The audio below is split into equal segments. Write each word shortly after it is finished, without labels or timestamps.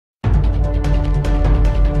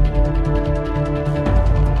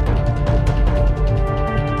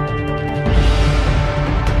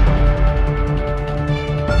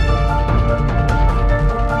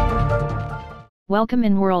Welcome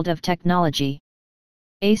in world of technology.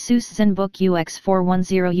 Asus ZenBook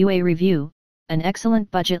UX410UA review, an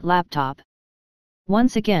excellent budget laptop.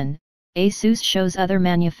 Once again, Asus shows other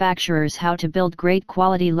manufacturers how to build great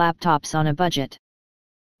quality laptops on a budget.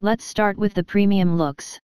 Let's start with the premium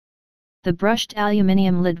looks. The brushed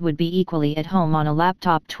aluminium lid would be equally at home on a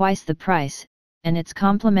laptop twice the price, and it's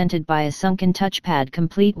complemented by a sunken touchpad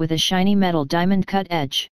complete with a shiny metal diamond cut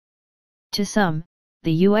edge. To some,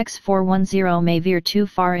 the UX410 may veer too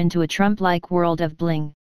far into a Trump-like world of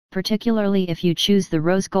bling, particularly if you choose the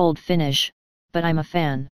rose gold finish, but I'm a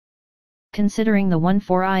fan. Considering the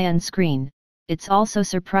 1.4-inch screen, it's also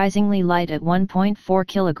surprisingly light at 1.4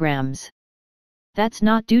 kilograms. That's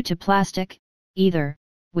not due to plastic, either,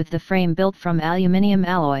 with the frame built from aluminium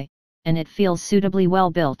alloy, and it feels suitably well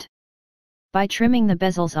built. By trimming the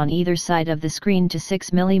bezels on either side of the screen to 6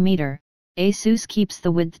 mm, Asus keeps the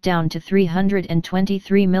width down to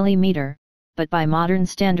 323 mm, but by modern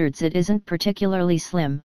standards it isn't particularly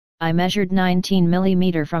slim. I measured 19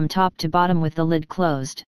 mm from top to bottom with the lid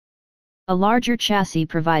closed. A larger chassis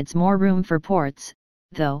provides more room for ports,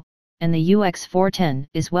 though, and the UX410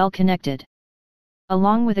 is well connected.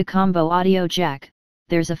 Along with a combo audio jack,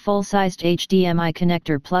 there's a full-sized HDMI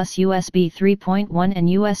connector plus USB 3.1 and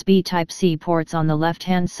USB Type-C ports on the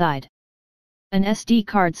left-hand side. An SD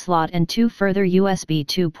card slot and two further USB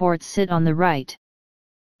 2 ports sit on the right.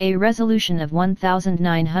 A resolution of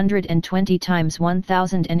 1920 x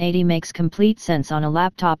 1080 makes complete sense on a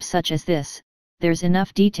laptop such as this. There's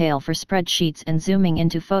enough detail for spreadsheets and zooming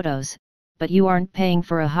into photos, but you aren't paying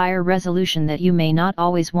for a higher resolution that you may not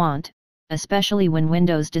always want, especially when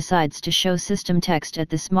Windows decides to show system text at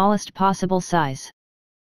the smallest possible size.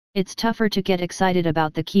 It's tougher to get excited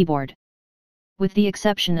about the keyboard. With the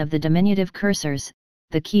exception of the diminutive cursors,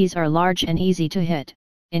 the keys are large and easy to hit,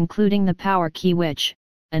 including the power key which,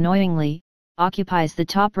 annoyingly, occupies the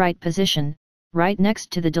top right position, right next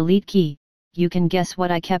to the delete key. You can guess what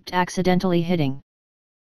I kept accidentally hitting.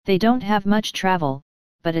 They don't have much travel,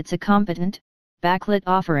 but it's a competent, backlit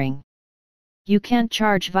offering. You can't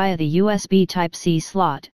charge via the USB Type-C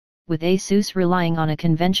slot, with Asus relying on a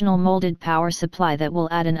conventional molded power supply that will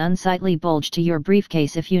add an unsightly bulge to your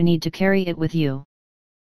briefcase if you need to carry it with you.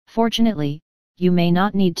 Fortunately, you may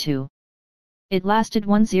not need to. It lasted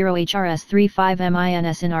 10HRS35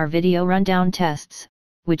 mins in our video rundown tests,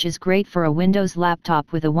 which is great for a Windows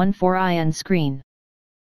laptop with a 1.4-inch screen.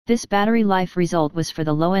 This battery life result was for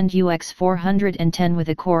the low-end UX410 with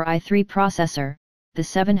a Core i3 processor. The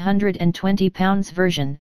 720 pounds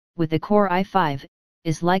version, with a Core i5,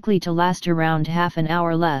 is likely to last around half an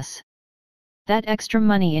hour less. That extra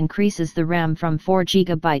money increases the RAM from 4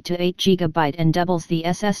 GB to 8 GB and doubles the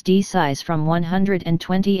SSD size from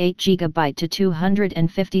 128 GB to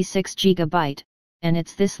 256 GB, and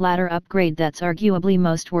it's this latter upgrade that's arguably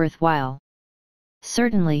most worthwhile.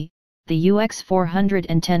 Certainly, the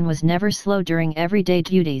UX410 was never slow during everyday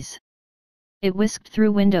duties. It whisked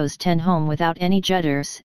through Windows 10 Home without any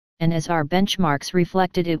jitters, and as our benchmarks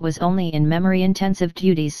reflected, it was only in memory-intensive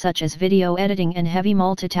duties such as video editing and heavy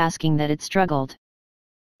multitasking that it struggled.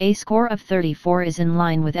 A score of 34 is in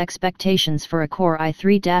line with expectations for a Core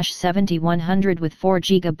i3-7100 with 4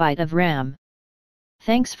 GB of RAM.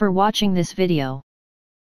 Thanks for watching this video.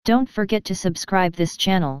 Don't forget to subscribe this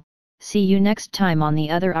channel. See you next time on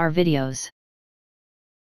the other R videos.